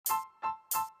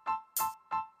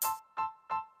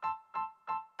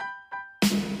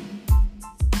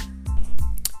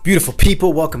Beautiful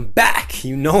people, welcome back.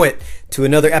 You know it, to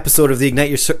another episode of the Ignite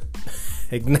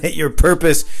Your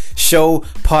Purpose show,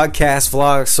 podcast,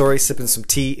 vlog. Sorry, sipping some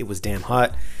tea. It was damn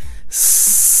hot.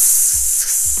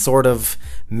 Sort of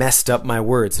messed up my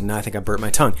words, and now I think I burnt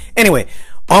my tongue. Anyway,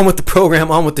 on with the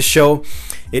program, on with the show.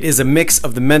 It is a mix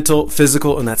of the mental,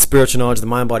 physical, and that spiritual knowledge, the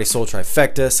mind, body, soul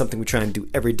trifecta. Something we try and do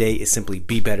every day is simply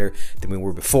be better than we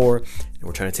were before. And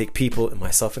we're trying to take people, and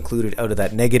myself included, out of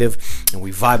that negative, and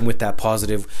we vibe with that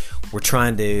positive. We're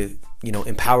trying to,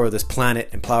 empower this planet,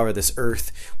 empower this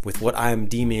earth with what I'm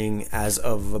deeming, as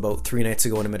of about 3 nights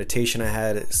ago in a meditation I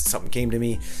had, something came to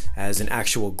me as an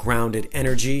actual grounded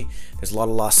energy. There's a lot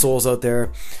of lost souls out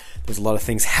there. There's a lot of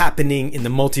things happening in the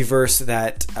multiverse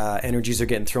that energies are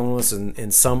getting thrown at us,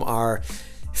 and some are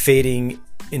fading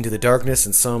into the darkness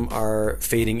and some are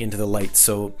fading into the light.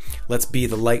 So let's be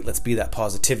the light, let's be that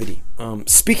positivity.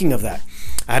 Speaking of that,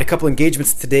 I had a couple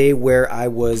engagements today where I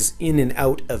was in and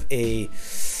out of it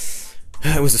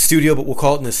was a studio, but we'll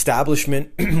call it an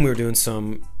establishment. We were doing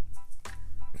some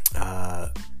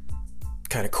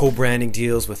kind of co-branding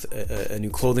deals with a new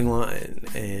clothing line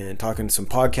and talking some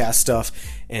podcast stuff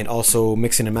and also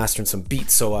mixing and mastering some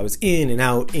beats. So I was in and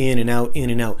out. And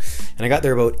I got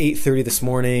there about 8:30 this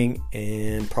morning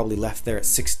and probably left there at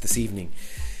 6 this evening.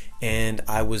 And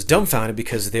I was dumbfounded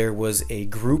because there was a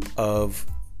group of,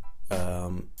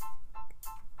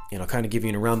 kind of give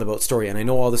you a roundabout story. And I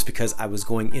know all this because I was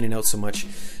going in and out so much.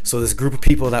 So this group of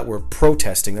people that were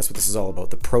protesting, that's what this is all about,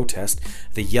 the protest,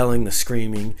 the yelling, the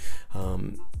screaming,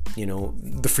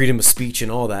 the freedom of speech and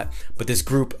all that. But this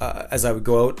group, as I would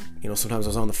go out, sometimes I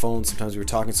was on the phone, sometimes we were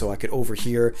talking so I could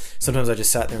overhear. Sometimes I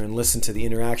just sat there and listened to the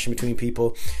interaction between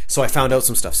people. So I found out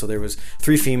some stuff. So there was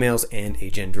 3 females and a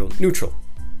gender neutral.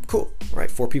 Cool. All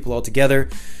right, 4 people all together.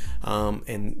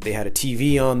 And they had a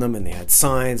TV on them and they had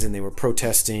signs and they were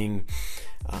protesting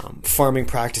farming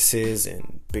practices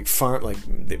and big farm,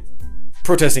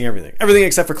 protesting everything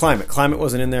except for climate. Climate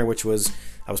wasn't in there,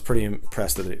 I was pretty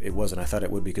impressed that it wasn't. I thought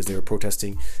it would, because they were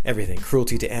protesting everything.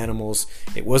 Cruelty to animals.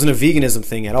 It wasn't a veganism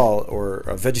thing at all or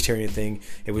a vegetarian thing.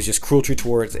 It was just cruelty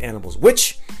towards animals,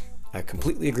 which I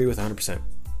completely agree with 100%.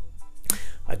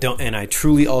 I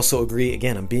truly also agree.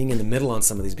 Again, I'm being in the middle on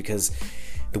some of these because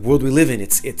the world we live in,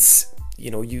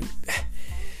 you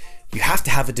have to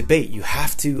have a debate. You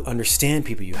have to understand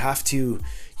people. You have to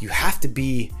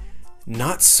be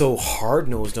not so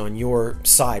hard-nosed on your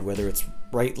side, whether it's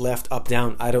right, left, up,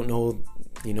 down. I don't know,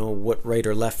 what right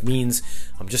or left means.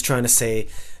 I'm just trying to say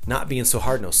not being so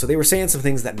hard-nosed. So they were saying some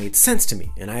things that made sense to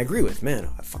me, and I agree with. Man,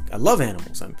 I love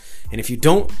animals. And if you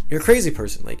don't, you're a crazy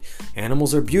person. Like,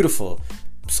 animals are beautiful.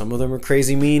 Some of them are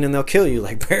crazy mean and they'll kill you,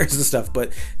 like bears and stuff,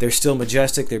 but they're still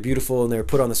majestic, they're beautiful, and they're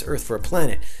put on this earth for a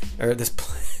planet.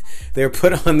 They're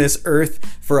put on this earth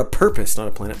for a purpose, not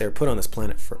a planet. They're put on this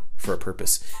planet for a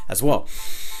purpose as well.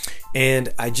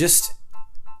 And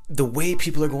the way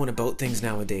people are going about things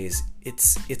nowadays,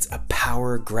 it's a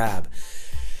power grab.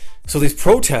 So these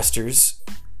protesters,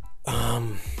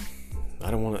 some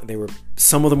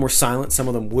of them were silent, some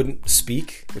of them wouldn't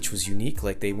speak, which was unique.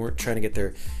 Like, they weren't trying to get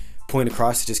their point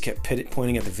across, they just kept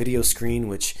pointing at the video screen,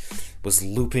 which was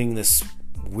looping this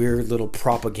weird little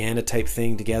propaganda type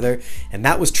thing together, and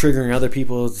that was triggering other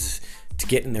people to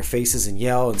get in their faces and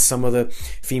yell. And some of the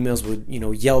females would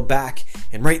yell back.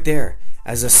 And right there,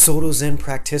 as a Soto Zen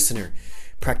practitioner,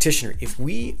 if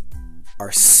we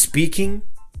are speaking,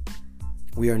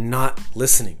 we are not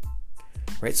listening,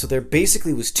 right? So there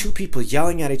basically was 2 people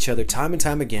yelling at each other time and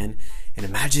time again. And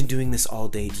imagine doing this all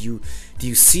day. Do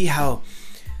you see how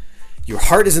your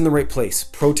heart is in the right place?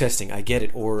 Protesting, I get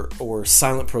it, or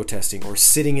silent protesting, or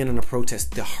sitting in on a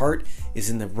protest. The heart is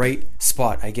in the right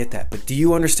spot. I get that. But do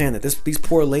you understand that these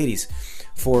poor ladies,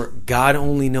 for God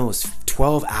only knows,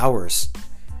 12 hours,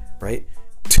 right,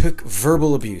 took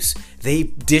verbal abuse. They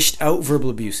dished out verbal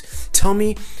abuse. Tell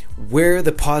me where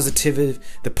the positive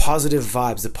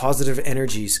vibes, the positive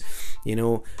energies,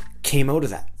 came out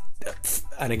of that.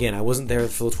 And again, I wasn't there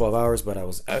for the 12 hours, but I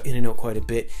was in and out quite a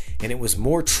bit, and it was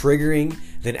more triggering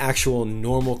than actual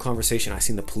normal conversation. I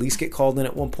seen the police get called in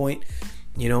at one point,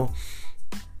 and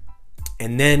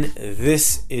then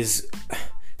this is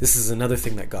another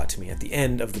thing that got to me at the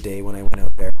end of the day when I went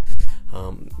out there.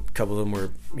 A couple of them were,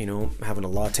 having a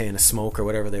latte and a smoke or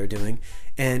whatever they were doing,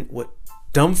 and what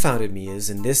dumbfounded me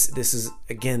is, and this is,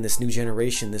 again, this new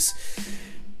generation, this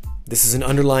is an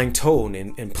underlying tone,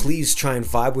 and please try and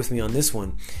vibe with me on this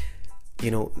one.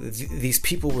 These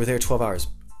people were there 12 hours.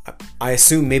 I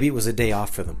assume maybe it was a day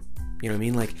off for them. You know what I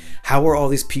mean? Like, how are all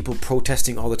these people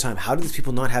protesting all the time? How do these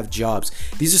people not have jobs?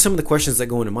 These are some of the questions that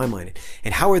go into my mind.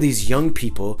 And how are these young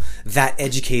people that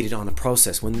educated on the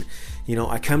process? When, you know,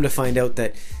 I come to find out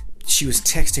that she was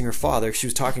texting her father, she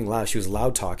was talking loud, she was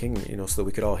loud talking, you know, so that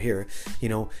we could all hear, you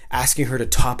know, asking her to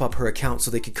top up her account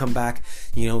so they could come back,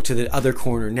 you know, to the other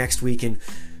corner next week. And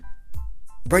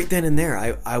right then and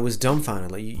there, I was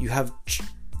dumbfounded. Like, you have,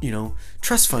 you know,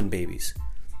 trust fund babies.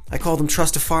 I call them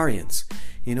trustafarians.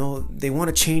 You know, they want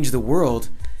to change the world,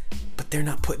 but they're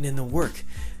not putting in the work.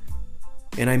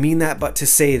 And I mean that, but to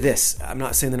say this, I'm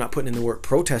not saying they're not putting in the work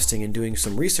protesting and doing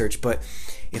some research, but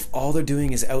if all they're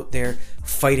doing is out there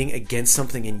fighting against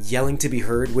something and yelling to be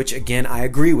heard, which again, I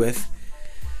agree with,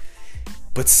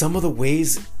 but some of the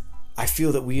ways I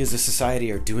feel that we as a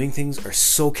society are doing things are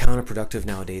so counterproductive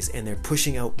nowadays, and they're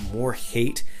pushing out more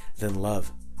hate than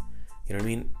love. You know what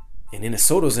I mean? And in a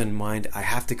Sotozen mind, I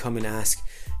have to come and ask,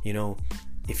 you know,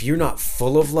 if you're not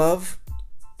full of love,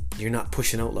 you're not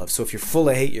pushing out love. So if you're full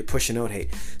of hate, you're pushing out hate.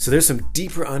 So there's some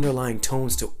deeper underlying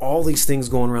tones to all these things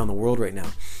going around the world right now.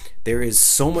 There is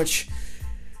so much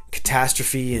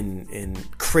catastrophe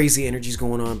and crazy energies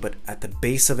going on, but at the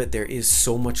base of it, there is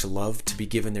so much love to be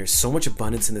given. There's so much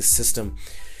abundance in this system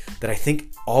that I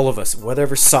think all of us,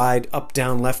 whatever side, up,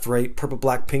 down, left, right, purple,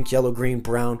 black, pink, yellow, green,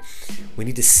 brown, we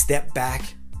need to step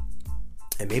back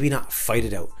and maybe not fight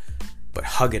it out, but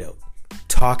hug it out,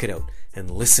 talk it out, and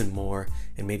listen more,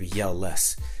 and maybe yell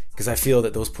less. Because I feel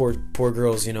that those poor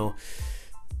girls, you know,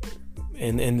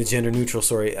 and the gender neutral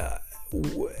story,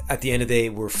 at the end of the day,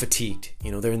 were fatigued.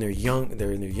 You know, they're in their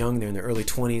early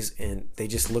 20s, and they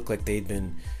just look like they'd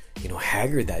been, you know,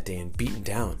 haggard that day and beaten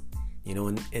down. You know,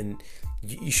 and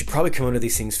you should probably come out of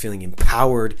these things feeling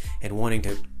empowered and wanting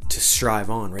to strive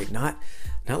on, right? Not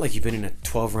like you've been in a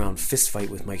 12-round fist fight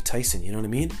with Mike Tyson. You know what I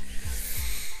mean?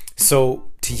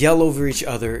 So to yell over each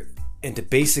other and to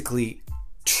basically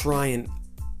try and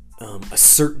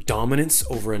assert dominance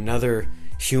over another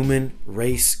human,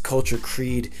 race, culture,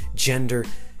 creed, gender,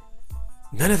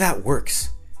 none of that works,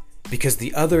 because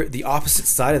the opposite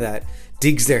side of that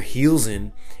digs their heels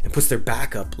in and puts their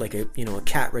back up like a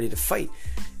cat ready to fight.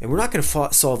 And we're not going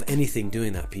to solve anything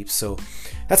doing that, peeps. So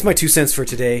that's my 2 cents for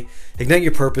today. Ignite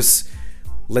your purpose.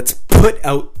 Let's put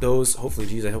out those, hopefully,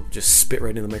 geez, I hope just spit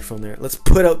right in the microphone there. Let's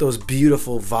put out those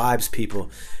beautiful vibes, people.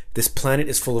 This planet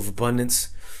is full of abundance.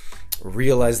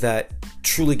 Realize that.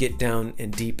 Truly get down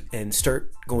and deep and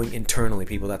start going internally,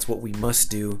 people. That's what we must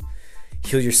do.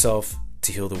 Heal yourself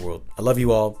to heal the world. I love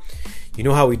you all. You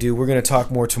know how we do. We're going to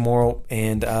talk more tomorrow,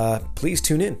 and please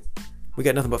tune in. We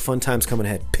got nothing but fun times coming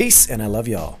ahead. Peace, and I love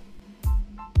y'all.